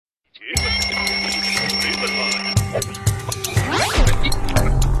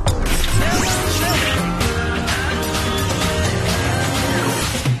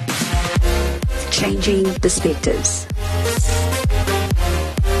Changing perspectives.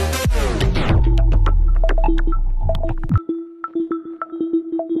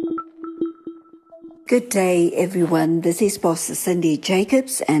 Good day, everyone. This is Pastor Cindy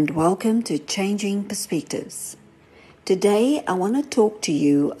Jacobs, and welcome to Changing Perspectives. Today, I want to talk to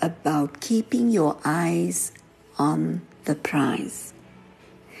you about keeping your eyes on the prize.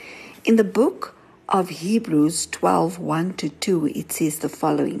 In the book of Hebrews 12:1-2, it says the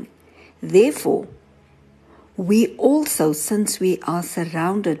following: Therefore, we also, since we are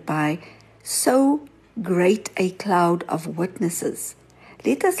surrounded by so great a cloud of witnesses,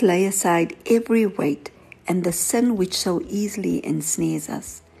 let us lay aside every weight and the sin which so easily ensnares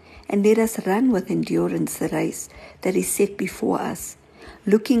us, and let us run with endurance the race that is set before us,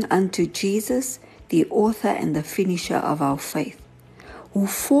 looking unto Jesus, the author and the finisher of our faith, who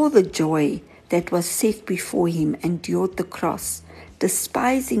for the joy that was set before him endured the cross,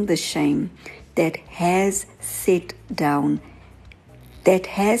 despising the shame, that has set down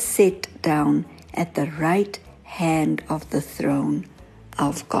at the right hand of the throne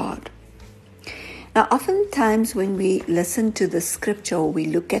of God. Now, oftentimes when we listen to the scripture, or we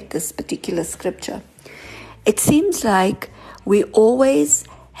look at this particular scripture, it seems like we always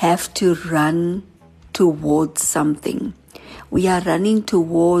have to run towards something. We are running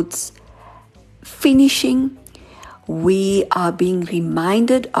towards finishing. We are being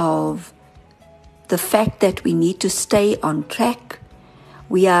reminded of the fact that we need to stay on track.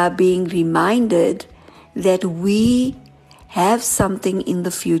 We are being reminded that we have something in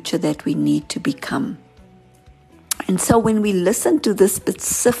the future that we need to become. And so when we listen to this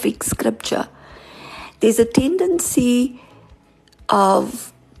specific scripture, there's a tendency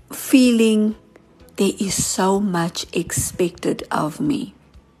of feeling there is so much expected of me.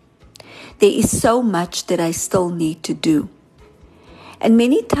 There is so much that I still need to do. And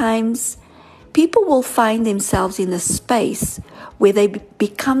many times, people will find themselves in a space where they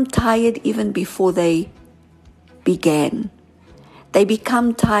become tired even before they began. They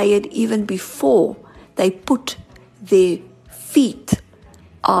become tired even before they put their feet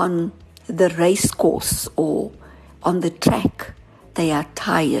on the race course or on the track. They are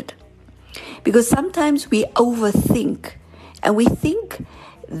tired. Because sometimes we overthink, and we think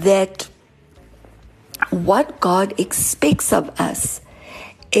that what God expects of us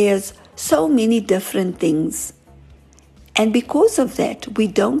is so many different things. And because of that, we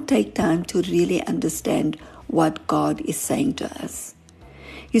don't take time to really understand what God is saying to us.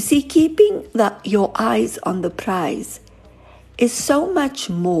 You see, keeping your eyes on the prize is so much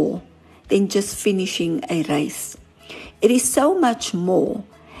more than just finishing a race. It is so much more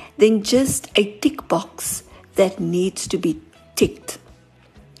than just a tick box that needs to be ticked.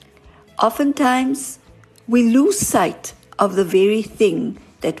 Oftentimes, we lose sight of the very thing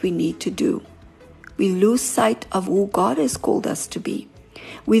that we need to do. We lose sight of who God has called us to be.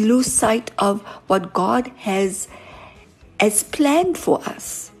 We lose sight of what God has planned for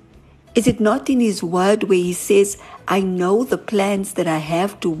us. Is it not in His Word where He says, I know the plans that I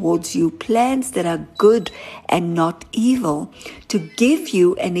have towards you, plans that are good and not evil, to give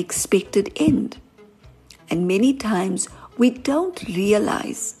you an expected end? And many times we don't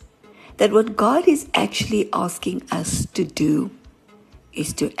realize that what God is actually asking us to do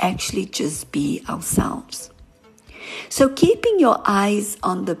is to actually just be ourselves. So keeping your eyes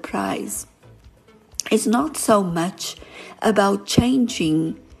on the prize is not so much about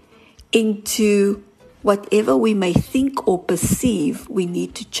changing into whatever we may think or perceive we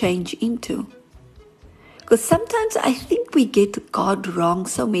need to change into. Because sometimes I think we get God wrong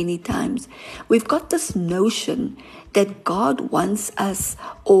so many times. We've got this notion that God wants us,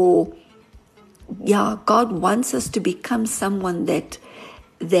 God wants us to become someone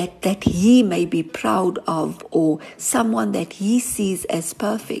that He may be proud of, or someone that He sees as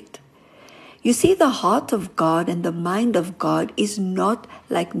perfect. You see, the heart of God and the mind of God is not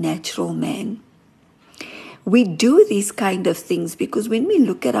like natural man. We do these kind of things because when we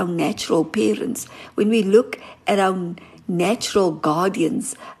look at our natural parents, when we look at our natural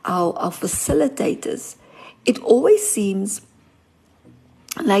guardians, our facilitators, it always seems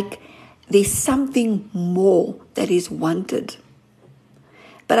like there's something more that is wanted.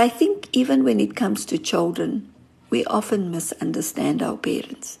 But I think even when it comes to children, we often misunderstand our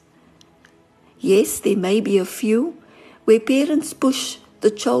parents. Yes, there may be a few where parents push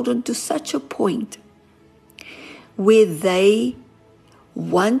the children to such a point where they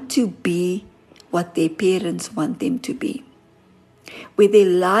want to be what their parents want them to be. where their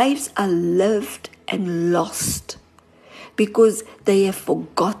lives are lived and lost because they have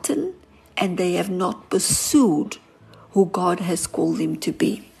forgotten and they have not pursued who God has called them to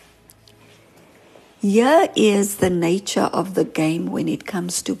be. Here is the nature of the game when it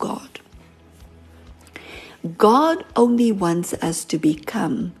comes to God. God only wants us to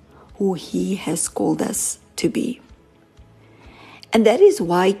become who He has called us to be. And that is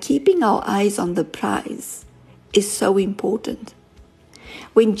why keeping our eyes on the prize is so important.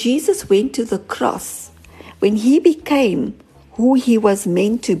 When Jesus went to the cross, when He became who He was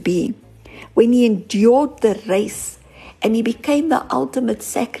meant to be, when He endured the race and He became the ultimate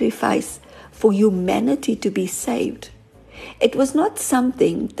sacrifice for humanity to be saved, it was not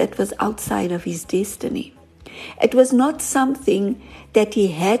something that was outside of His destiny. It was not something that He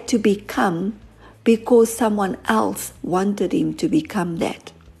had to become because someone else wanted Him to become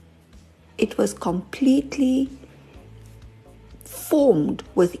that. It was completely formed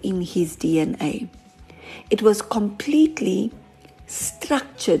within His DNA. It was completely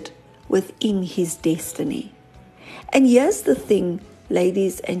structured within His destiny. And here's the thing,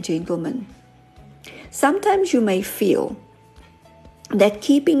 ladies and gentlemen. Sometimes you may feel that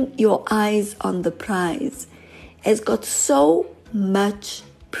keeping your eyes on the prize has got so much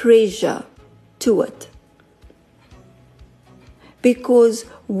pressure to it, because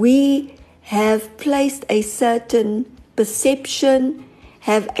we have placed a certain perception,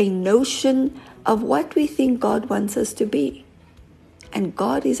 have a notion of what we think God wants us to be. And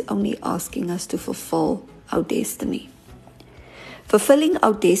God is only asking us to fulfill our destiny. Fulfilling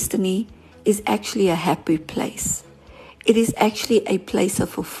our destiny is actually a happy place. It is actually a place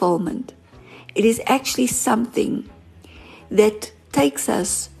of fulfillment. It is actually something that takes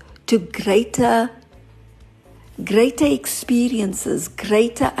us to greater experiences,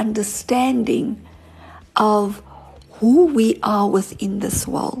 greater understanding of who we are within this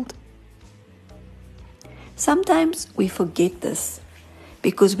world. Sometimes we forget this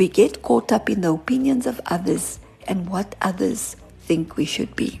because we get caught up in the opinions of others and what others think we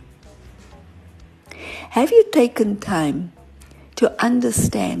should be. Have you taken time to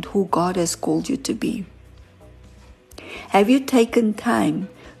understand who God has called you to be? Have you taken time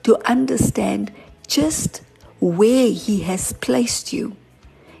to understand just where He has placed you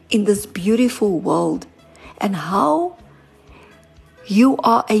in this beautiful world and how you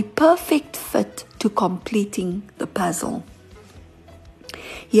are a perfect fit to completing the puzzle?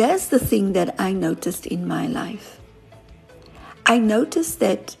 Here's the thing that I noticed in my life. I noticed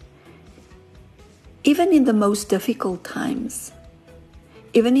that even in the most difficult times,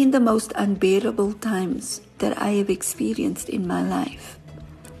 even in the most unbearable times that I have experienced in my life,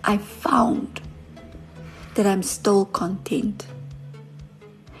 I found that I'm still content.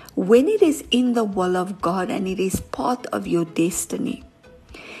 When it is in the will of God and it is part of your destiny,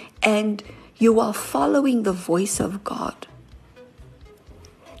 and you are following the voice of God,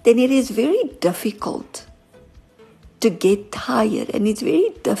 then it is very difficult to get tired, and it's very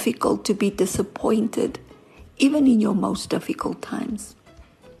difficult to be disappointed even in your most difficult times.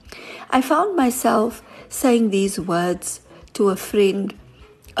 I found myself saying these words to a friend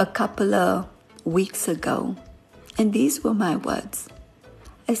a couple of weeks ago, and these were my words.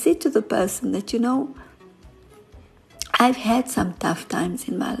 I said to the person that, I've had some tough times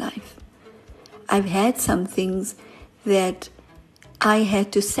in my life. I've had some things that I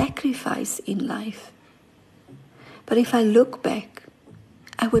had to sacrifice in life. But if I look back,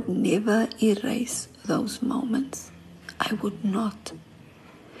 I would never erase those moments. I would not.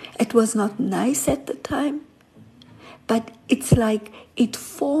 It was not nice at the time, but it's like it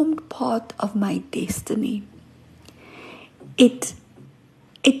formed part of my destiny. It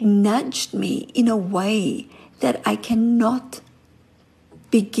nudged me in a way that I cannot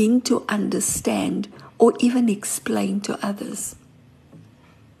begin to understand or even explain to others.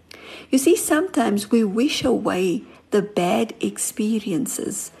 You see, sometimes we wish away the bad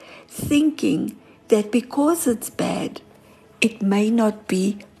experiences, thinking that because it's bad, it may not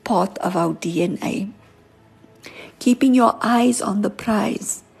be part of our DNA. Keeping your eyes on the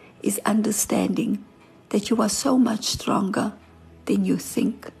prize is understanding that you are so much stronger than you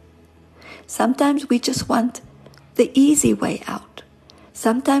think. Sometimes we just want the easy way out.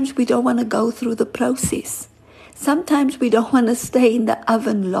 Sometimes we don't want to go through the process. Sometimes we don't want to stay in the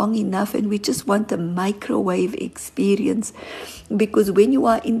oven long enough, and we just want a microwave experience, because when you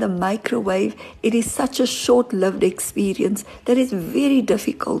are in the microwave, it is such a short-lived experience that it's very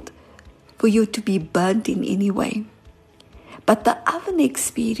difficult for you to be burnt in any way. But the oven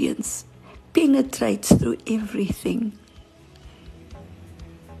experience penetrates through everything.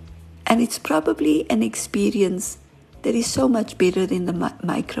 And it's probably an experience that is so much better than the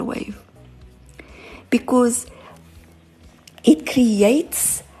microwave, because it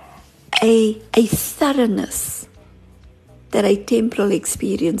creates a thoroughness that a temporal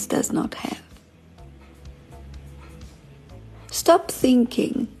experience does not have. Stop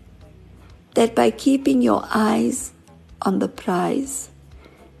thinking that by keeping your eyes on the prize,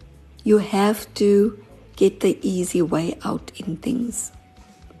 you have to get the easy way out in things.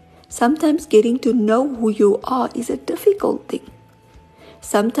 Sometimes getting to know who you are is a difficult thing.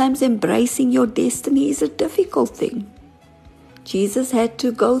 Sometimes embracing your destiny is a difficult thing. Jesus had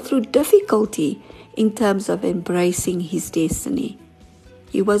to go through difficulty in terms of embracing his destiny.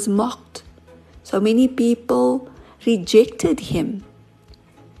 He was mocked. So many people rejected him.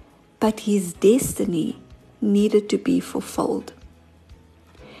 But his destiny needed to be fulfilled.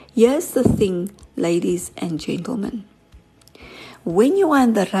 Here's the thing, ladies and gentlemen. When you are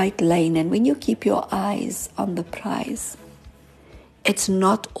in the right lane and when you keep your eyes on the prize, it's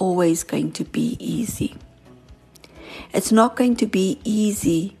not always going to be easy. It's not going to be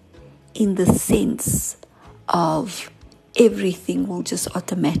easy in the sense of everything will just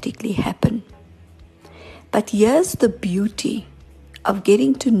automatically happen. But here's the beauty of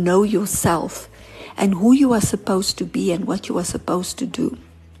getting to know yourself and who you are supposed to be and what you are supposed to do,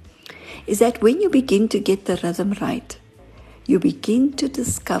 is that when you begin to get the rhythm right, you begin to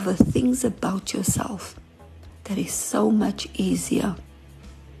discover things about yourself that is so much easier.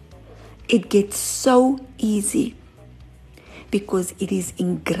 It gets so easy because it is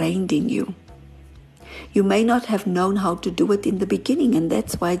ingrained in you. You may not have known how to do it in the beginning, and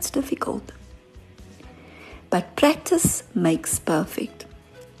that's why it's difficult. But practice makes perfect,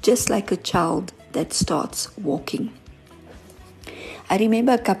 just like a child that starts walking. I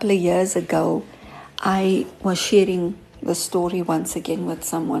remember a couple of years ago, I was sharing the story once again with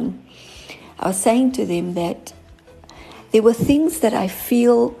someone. I was saying to them that there were things that I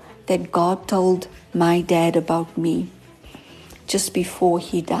feel that God told my dad about me just before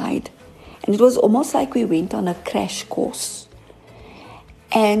he died. And it was almost like we went on a crash course.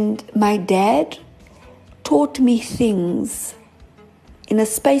 And my dad taught me things in a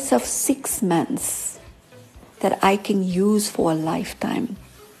space of 6 months that I can use for a lifetime.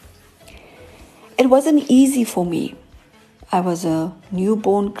 It wasn't easy for me. I was a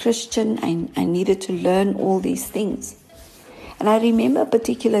newborn Christian and I needed to learn all these things. And I remember a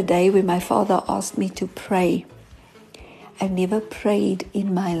particular day when my father asked me to pray. I've never prayed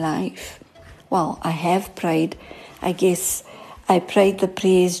in my life. Well, I have prayed. I guess I prayed the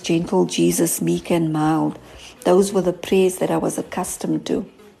prayers, gentle Jesus, meek and mild. Those were the prayers that I was accustomed to.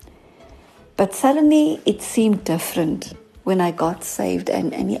 But suddenly it seemed different when I got saved,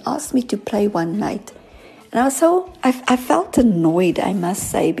 and he asked me to pray one night. And I felt annoyed, I must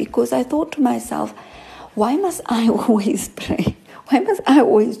say, because I thought to myself, why must I always pray? Why must I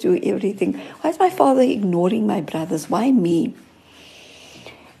always do everything? Why is my father ignoring my brothers? Why me?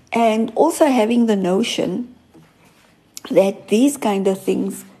 And also having the notion that these kind of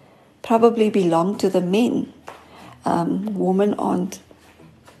things probably belong to the men. Women aren't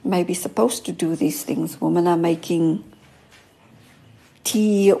maybe supposed to do these things. Women are making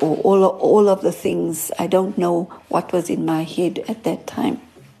tea or all of the things. I don't know what was in my head at that time.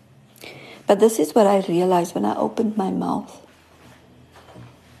 But this is what I realized when I opened my mouth.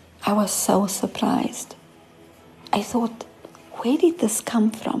 I was so surprised. I thought, where did this come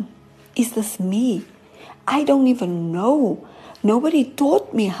from? Is this me? I don't even know. Nobody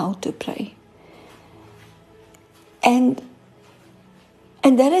taught me how to pray. And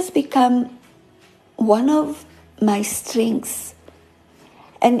that has become one of my strengths.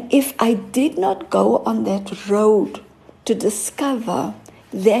 And if I did not go on that road to discover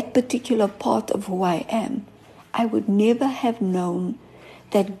that particular part of who I am, I would never have known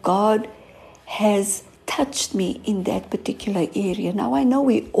that God has touched me in that particular area. Now I know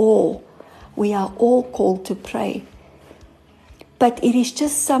we are all called to pray. But it is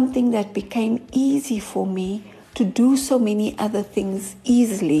just something that became easy for me to do so many other things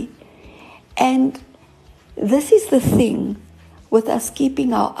easily. And this is the thing with us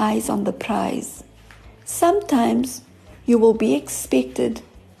keeping our eyes on the prize. Sometimes you will be expected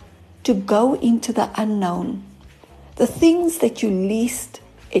to go into the unknown, the things that you least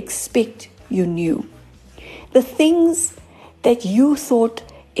expect you knew, the things that you thought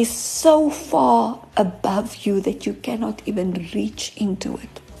is so far above you that you cannot even reach into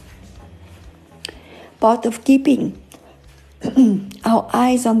it. Part of keeping our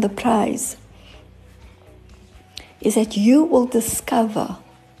eyes on the prize is that you will discover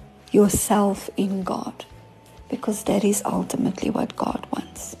yourself in God, because that is ultimately what God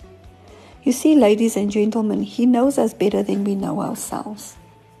wants. You see, ladies and gentlemen, He knows us better than we know ourselves.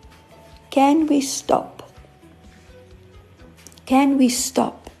 Can we stop? Can we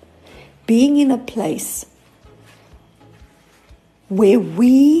stop being in a place where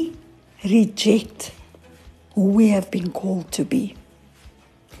we reject who we have been called to be?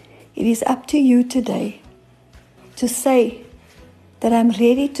 It is up to you today to say that I'm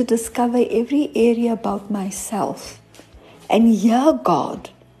ready to discover every area about myself and hear God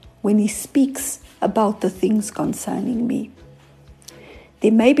when He speaks about the things concerning me.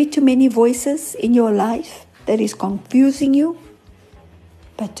 There may be too many voices in your life that is confusing you,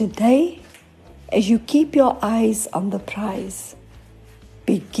 but today, as you keep your eyes on the prize,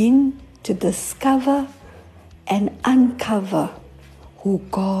 begin to discover and uncover who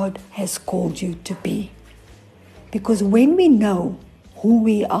God has called you to be. Because when we know who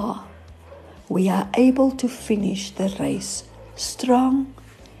we are able to finish the race strong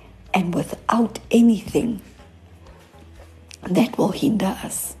and without anything that will hinder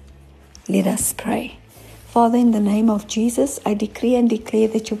us. Let us pray. Father, in the name of Jesus, I decree and declare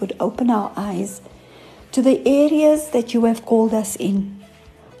that you would open our eyes to the areas that you have called us in.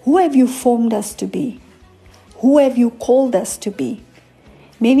 Who have you formed us to be? Who have you called us to be?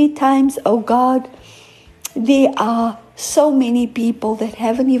 Many times, oh God, there are so many people that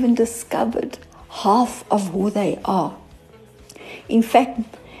haven't even discovered half of who they are. In fact,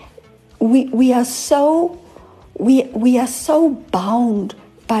 we are so bound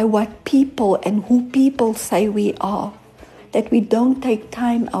by what people and who people say we are, that we don't take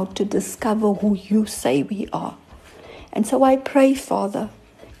time out to discover who you say we are. And so I pray, Father,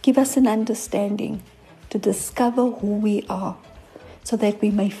 give us an understanding to discover who we are, so that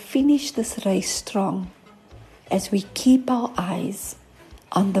we may finish this race strong as we keep our eyes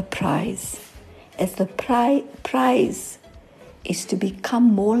on the prize. As the prize is to become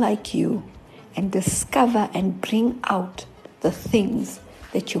more like you and discover and bring out the things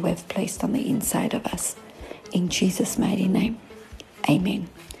that you have placed on the inside of us. In Jesus' mighty name, amen.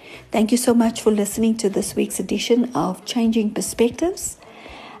 Thank you so much for listening to this week's edition of Changing Perspectives.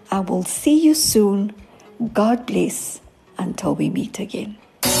 I will see you soon. God bless until we meet again.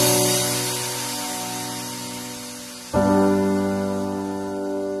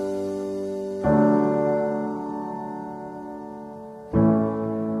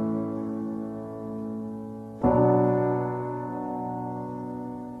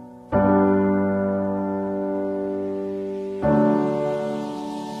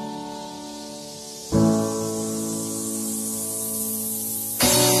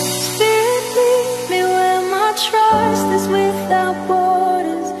 Trust is without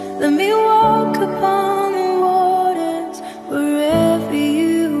borders. Let me walk upon the waters wherever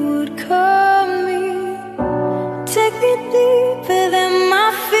you would call me. Take me deeper than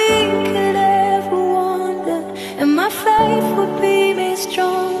my feet could ever wander, and my faith will be made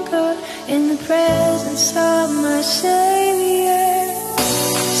stronger in the presence of